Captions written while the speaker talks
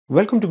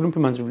Welcome to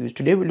GrumpyMan's Reviews.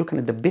 Today we're looking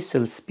at the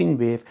BISSELL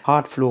SpinWave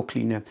Hard Floor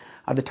Cleaner.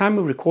 At the time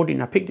of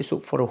recording, I picked this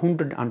up for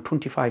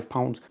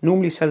 £125.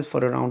 Normally sells for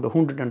around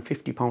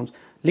 £150.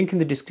 Link in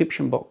the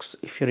description box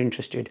if you're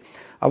interested.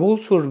 I've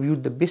also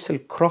reviewed the BISSELL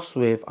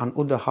Crosswave and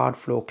other hard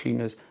floor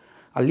cleaners.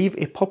 I'll leave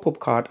a pop-up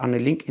card and a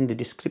link in the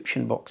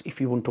description box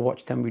if you want to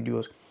watch them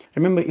videos.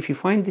 Remember, if you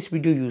find this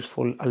video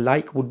useful, a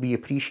like would be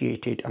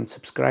appreciated and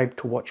subscribe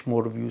to watch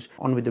more reviews.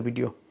 On with the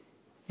video.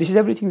 This is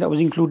everything that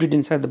was included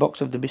inside the box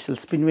of the BISSELL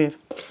SpinWave.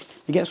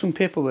 You get some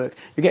paperwork.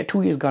 You get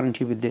 2 years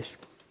guarantee with this.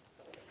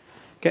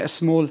 Get a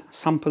small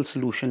sample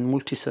solution,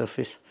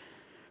 multi-surface,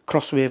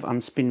 crosswave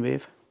and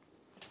spinwave.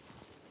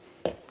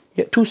 You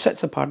get 2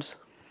 sets of pads.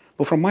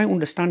 But from my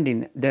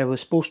understanding, there were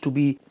supposed to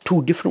be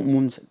 2 different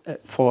ones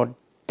for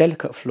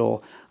delicate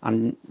floor,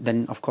 and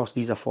then of course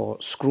these are for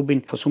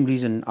scrubbing. For some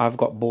reason I've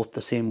got both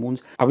the same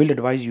ones. I will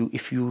advise you,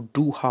 if you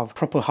do have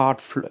proper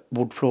hard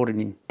wood flooring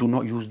in, do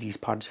not use these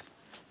pads.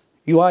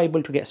 You are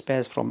able to get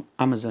spares from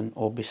Amazon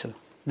or BISSELL.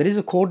 There is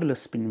a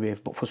cordless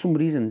SpinWave, but for some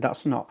reason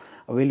that's not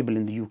available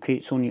in the UK.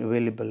 It's only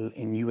available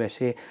in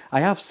USA. I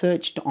have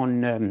searched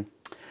on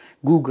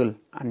Google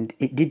and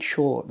it did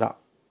show that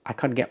I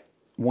can get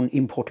one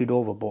imported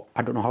over, but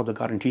I don't know how the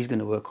guarantee is going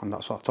to work on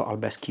that, so I thought I'll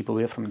best keep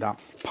away from that.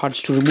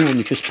 Pads to remove them,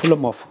 you just pull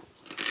them off,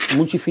 and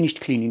once you've finished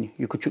cleaning,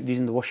 you could chuck these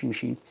in the washing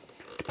machine.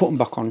 To put them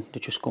back on, they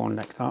just go on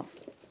like that.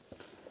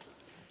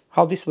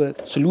 How this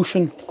works: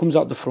 solution comes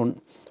out the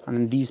front, and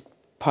then these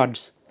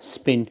pads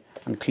spin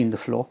and clean the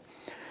floor,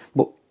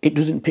 but it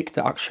doesn't pick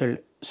the actual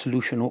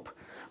solution up.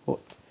 But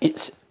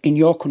it's in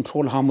your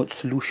control how much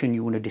solution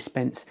you want to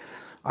dispense,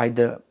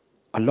 either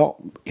a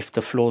lot if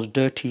the floor's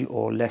dirty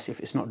or less if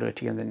it's not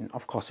dirty, and then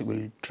of course it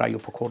will dry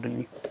up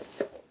accordingly.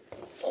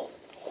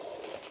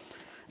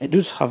 It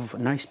does have a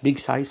nice big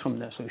size from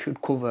there, so it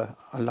should cover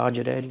a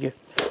larger area.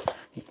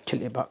 You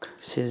tilt it back,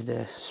 it says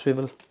there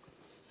swivel,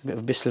 a bit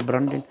of BISSELL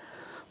branding.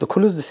 The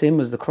colour is the same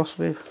as the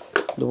Crosswave.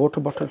 The water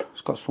bottle, it's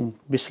got some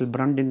BISSELL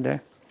branding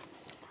there.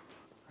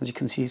 As you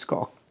can see, it's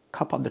got a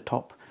cap at the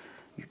top.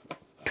 You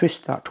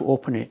twist that to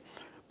open it,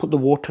 put the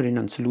water in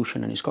and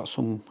solution, and it's got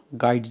some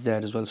guides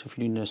there as well. So if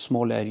you're in a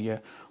small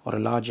area or a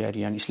large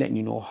area, and it's letting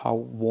you know how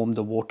warm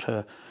the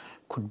water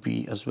could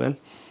be as well.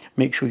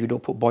 Make sure you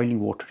don't put boiling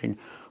water in.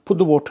 Put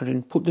the water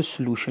in, put the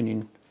solution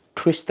in,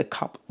 twist the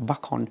cap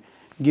back on,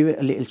 give it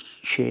a little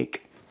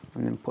shake,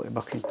 and then put it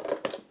back in.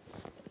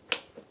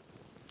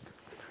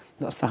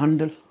 That's the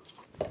handle.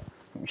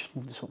 Let me just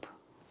move this up.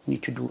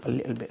 Need to do a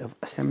little bit of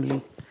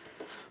assembly.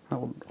 That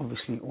would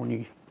obviously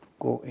only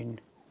go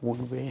in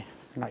one way,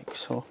 like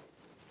so.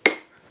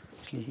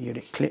 Actually, hear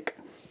it click.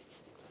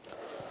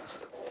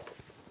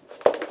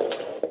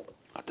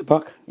 At the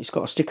back, it's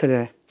got a sticker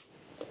there,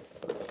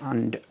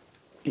 and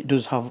it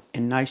does have a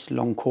nice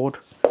long cord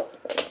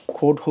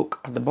hook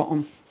at the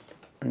bottom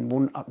and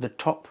one at the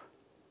top.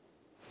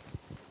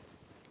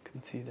 You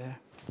can see there,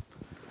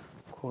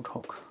 cord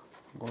hook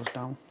goes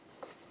down.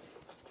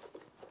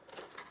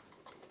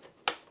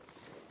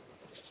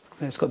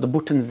 It's got the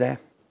buttons there.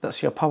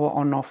 That's your power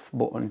on off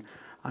button,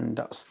 and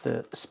that's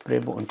the spray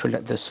button to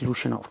let the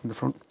solution out from the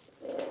front.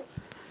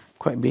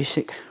 Quite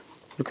basic.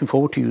 Looking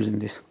forward to using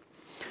this.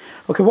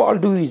 Okay, what I'll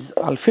do is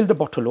I'll fill the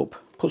bottle up,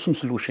 put some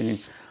solution in,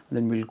 and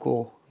then we'll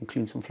go and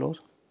clean some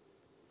floors.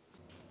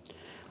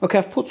 Okay,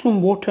 I've put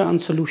some water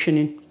and solution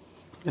in.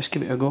 Let's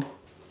give it a go.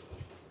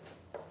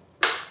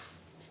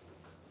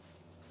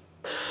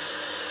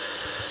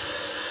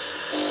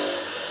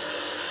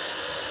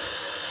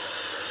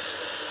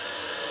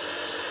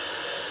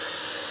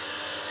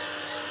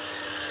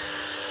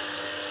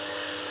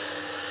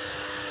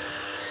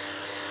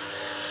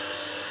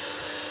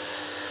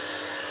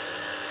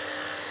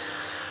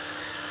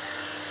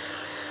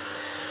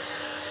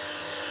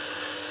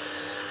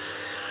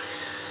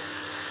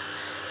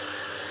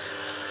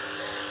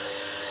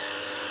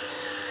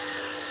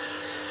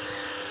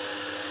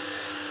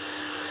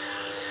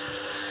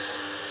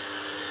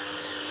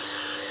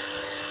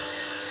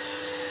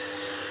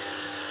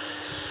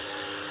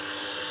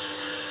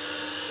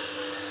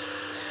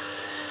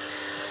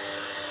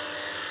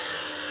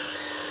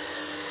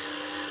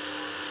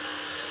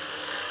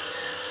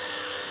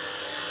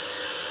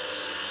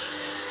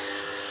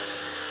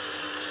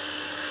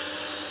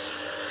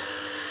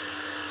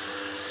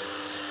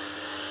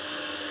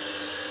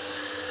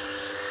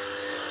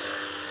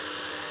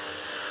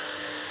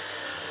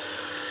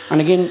 And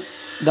again,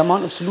 the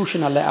amount of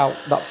solution I let out,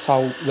 that's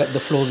how wet the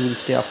floors will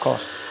stay, of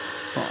course.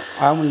 But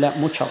I haven't let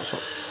much out, so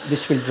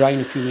this will dry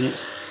in a few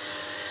minutes.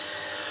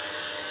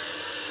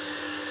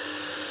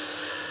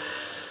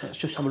 Let's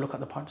just have a look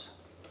at the pads.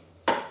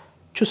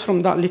 Just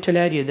from that little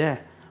area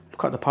there,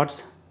 look at the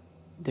pads.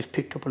 They've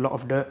picked up a lot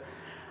of dirt.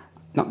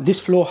 Now, this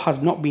floor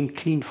has not been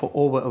cleaned for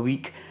over a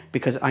week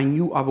because I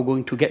knew I was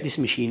going to get this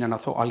machine, and I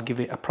thought I'll give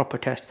it a proper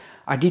test.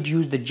 I did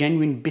use the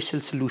genuine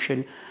BISSELL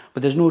solution,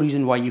 but there's no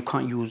reason why you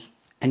can't use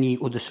any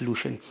other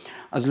solution.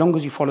 As long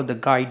as you follow the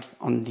guide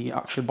on the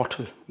actual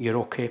bottle, you're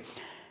okay.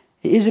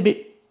 It is a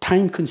bit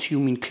time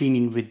consuming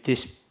cleaning with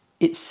this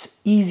It's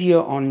easier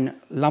on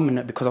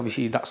laminate because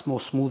obviously that's more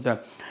smoother.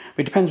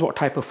 But it depends what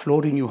type of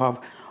flooring you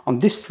have. On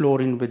this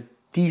flooring with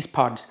these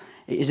pads,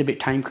 it is a bit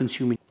time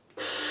consuming.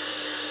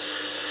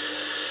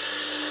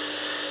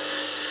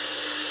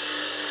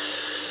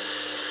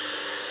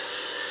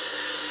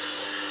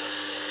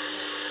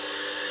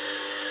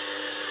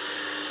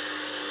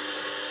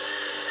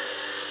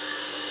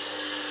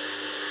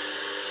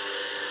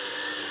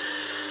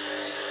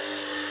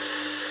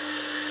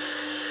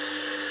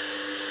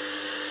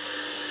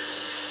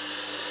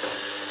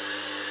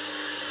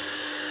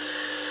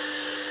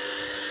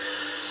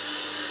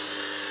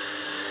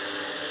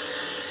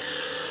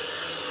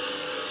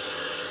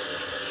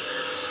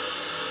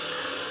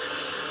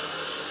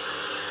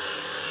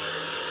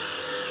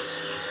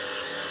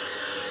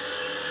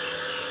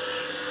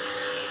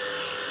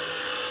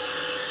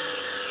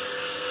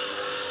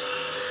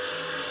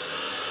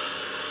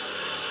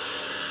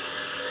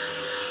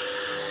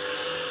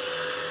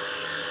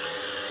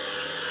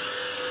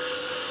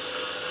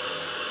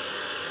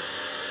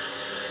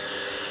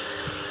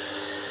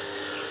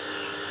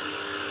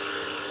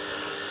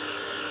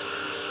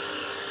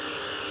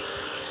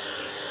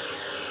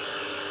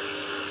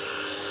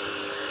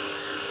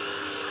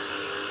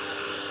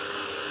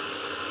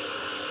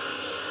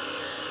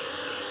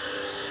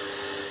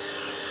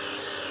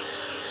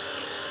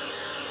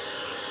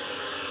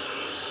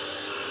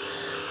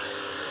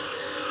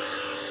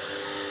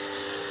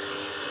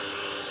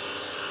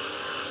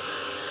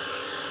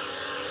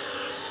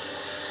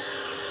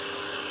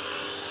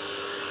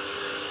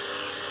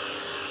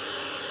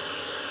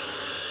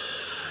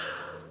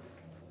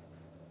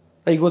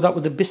 There you go, that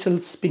with the BISSELL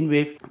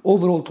SpinWave.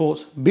 Overall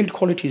thoughts, build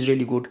quality is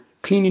really good.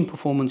 Cleaning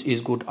performance is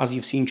good, as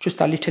you've seen. Just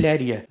that little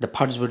area, the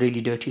pads were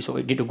really dirty, so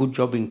it did a good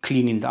job in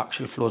cleaning the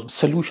actual floors.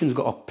 Solutions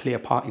got to play a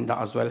part in that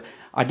as well.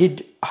 I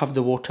did have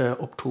the water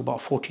up to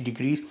about 40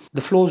 degrees.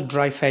 The floors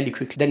dry fairly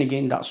quickly. Then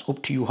again, that's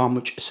up to you how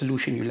much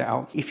solution you let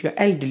out. If you're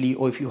elderly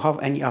or if you have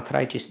any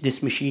arthritis,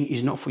 this machine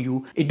is not for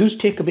you. It does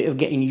take a bit of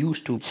getting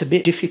used to. It's a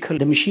bit difficult.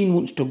 The machine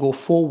wants to go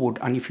forward,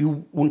 and if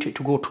you want it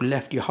to go to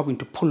left, you're having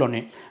to pull on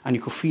it, and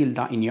you can feel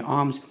that in your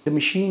arms. The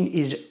machine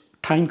is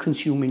time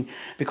consuming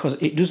because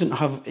it doesn't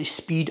have a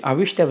speed. I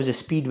wish there was a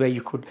speed where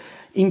you could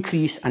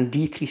increase and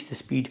decrease the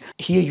speed.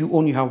 Here you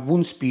only have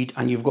one speed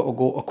and you've got to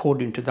go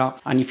according to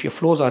that. And if your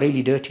floors are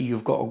really dirty,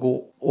 you've got to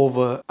go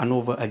over and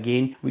over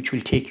again, which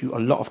will take you a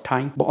lot of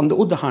time. But on the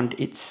other hand,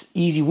 it's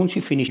easy. Once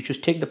you finish, you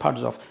just take the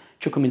pads off,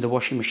 chuck them in the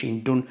washing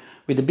machine, done.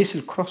 With the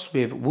BISSELL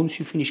CrossWave, once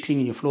you finish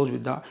cleaning your floors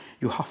with that,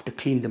 you have to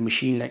clean the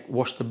machine, like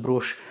wash the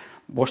brush,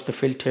 wash the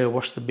filter,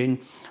 wash the bin.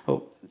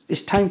 Oh,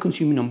 it's time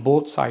consuming on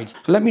both sides.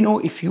 So let me know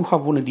if you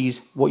have one of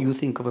these, what you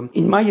think of them.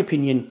 In my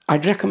opinion,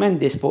 I'd recommend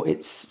this, but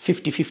it's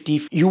 50-50.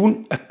 If you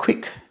want a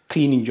quick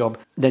cleaning job,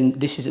 then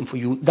this isn't for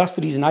you. That's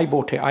the reason I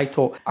bought it. I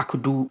thought I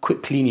could do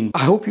quick cleaning.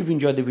 I hope you've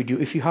enjoyed the video.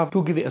 If you have,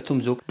 do give it a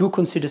thumbs up. Do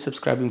consider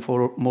subscribing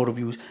for more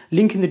reviews.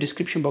 Link in the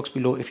description box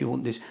below if you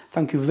want this.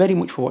 Thank you very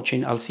much for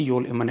watching. I'll see you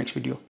all in my next video.